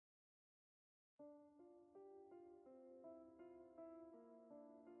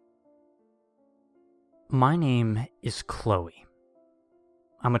My name is Chloe.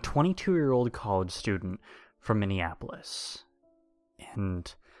 I'm a 22-year-old college student from Minneapolis.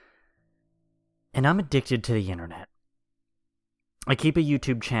 And I'm addicted to the internet. I keep a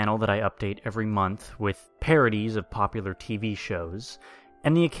YouTube channel that I update every month with parodies of popular TV shows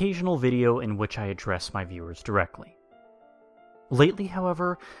and the occasional video in which I address my viewers directly. Lately,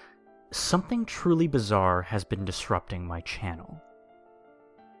 however, something truly bizarre has been disrupting my channel.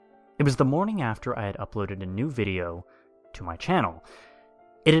 It was the morning after I had uploaded a new video to my channel.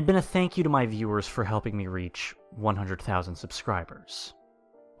 It had been a thank you to my viewers for helping me reach 100,000 subscribers,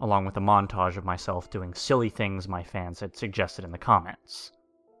 along with a montage of myself doing silly things my fans had suggested in the comments.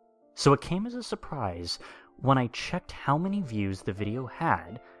 So it came as a surprise when I checked how many views the video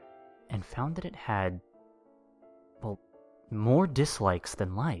had and found that it had, well, more dislikes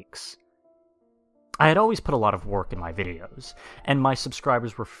than likes. I had always put a lot of work in my videos, and my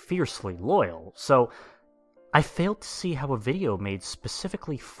subscribers were fiercely loyal, so I failed to see how a video made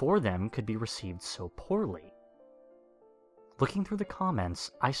specifically for them could be received so poorly. Looking through the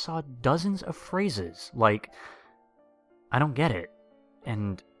comments, I saw dozens of phrases like, "I don't get it,"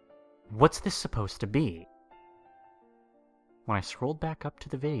 and "What's this supposed to be?" When I scrolled back up to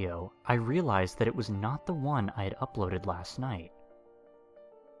the video, I realized that it was not the one I had uploaded last night.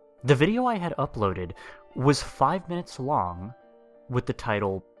 The video I had uploaded was 5 minutes long, with the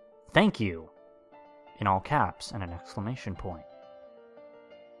title, "Thank you," in all caps and an exclamation point.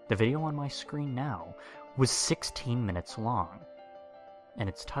 The video on my screen now was 16 minutes long, and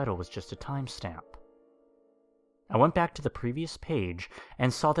its title was just a timestamp. I went back to the previous page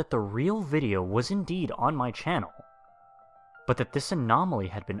and saw that the real video was indeed on my channel, but that this anomaly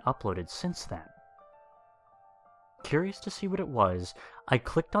had been uploaded since then. Curious to see what it was, I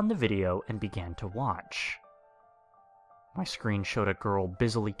clicked on the video and began to watch. My screen showed a girl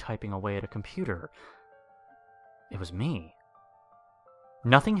busily typing away at a computer. It was me.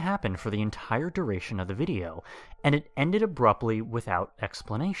 Nothing happened for the entire duration of the video, and it ended abruptly without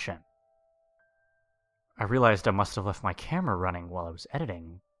explanation. I realized I must have left my camera running while I was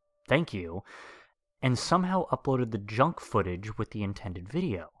editing, thank you, and somehow uploaded the junk footage with the intended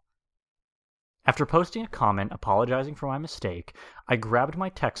video. After posting a comment apologizing for my mistake, I grabbed my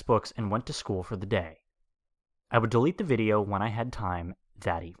textbooks and went to school for the day. I would delete the video when I had time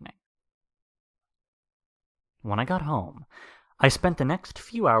that evening. When I got home, I spent the next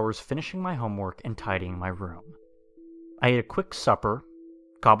few hours finishing my homework and tidying my room. I ate a quick supper,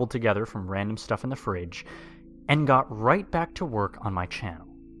 cobbled together from random stuff in the fridge, and got right back to work on my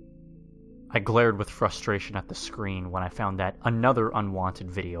channel. I glared with frustration at the screen when I found that another unwanted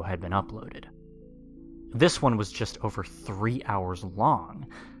video had been uploaded. This one was just over 3 hours long.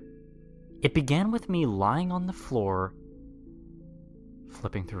 It began with me lying on the floor,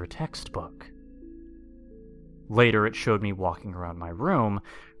 flipping through a textbook. Later, it showed me walking around my room,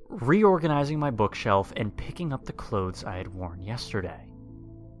 reorganizing my bookshelf, and picking up the clothes I had worn yesterday.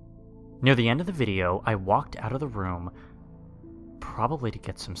 Near the end of the video, I walked out of the room, probably to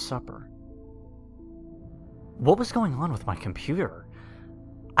get some supper. What was going on with my computer?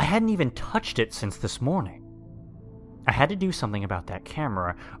 I hadn't even touched it since this morning. I had to do something about that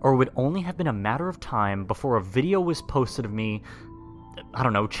camera, or it would only have been a matter of time before a video was posted of me,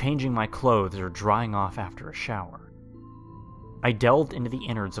 changing my clothes or drying off after a shower. I delved into the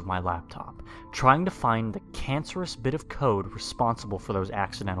innards of my laptop, trying to find the cancerous bit of code responsible for those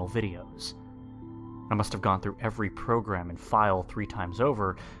accidental videos. I must have gone through every program and file 3 times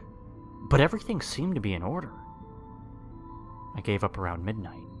over, but everything seemed to be in order. I gave up around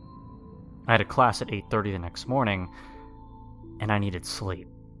midnight. I had a class at 8:30 the next morning, and I needed sleep.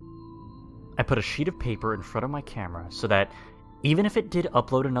 I put a sheet of paper in front of my camera so that, even if it did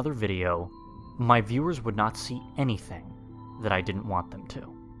upload another video, my viewers would not see anything that I didn't want them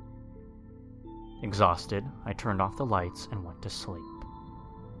to. Exhausted, I turned off the lights and went to sleep.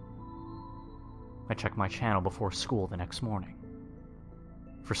 I checked my channel before school the next morning.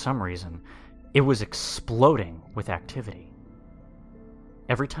 For some reason, it was exploding with activity.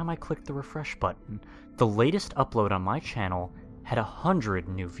 Every time I clicked the refresh button, the latest upload on my channel had 100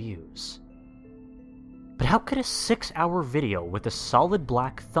 new views. But how could a 6-hour video with a solid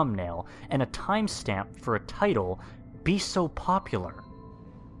black thumbnail and a timestamp for a title be so popular?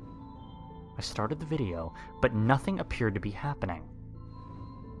 I started the video, but nothing appeared to be happening.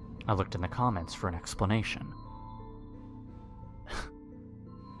 I looked in the comments for an explanation.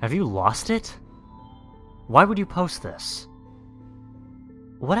 Have you lost it? Why would you post this?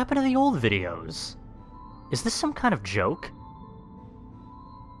 What happened to the old videos? Is this some kind of joke?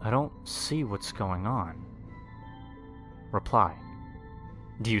 I don't see what's going on. Reply.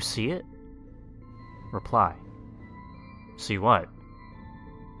 Do you see it? Reply. See what?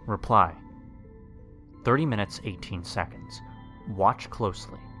 Reply. 30 minutes, 18 seconds. Watch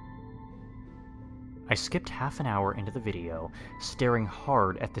closely. I skipped half an hour into the video, staring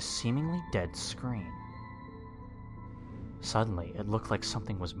hard at the seemingly dead screen. Suddenly, it looked like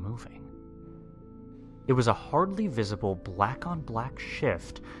something was moving. It was a hardly visible black-on-black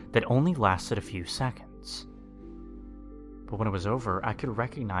shift that only lasted a few seconds. But when it was over, I could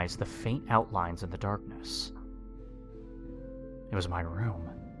recognize the faint outlines in the darkness. It was my room,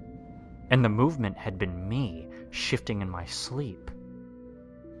 and the movement had been me shifting in my sleep.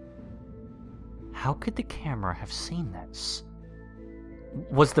 How could the camera have seen this?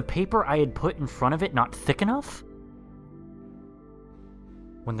 Was the paper I had put in front of it not thick enough?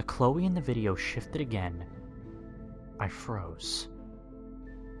 When the Chloe in the video shifted again, I froze.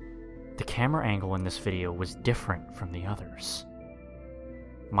 The camera angle in this video was different from the others.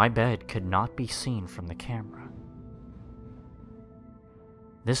 My bed could not be seen from the camera.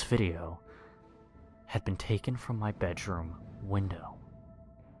 This video had been taken from my bedroom window.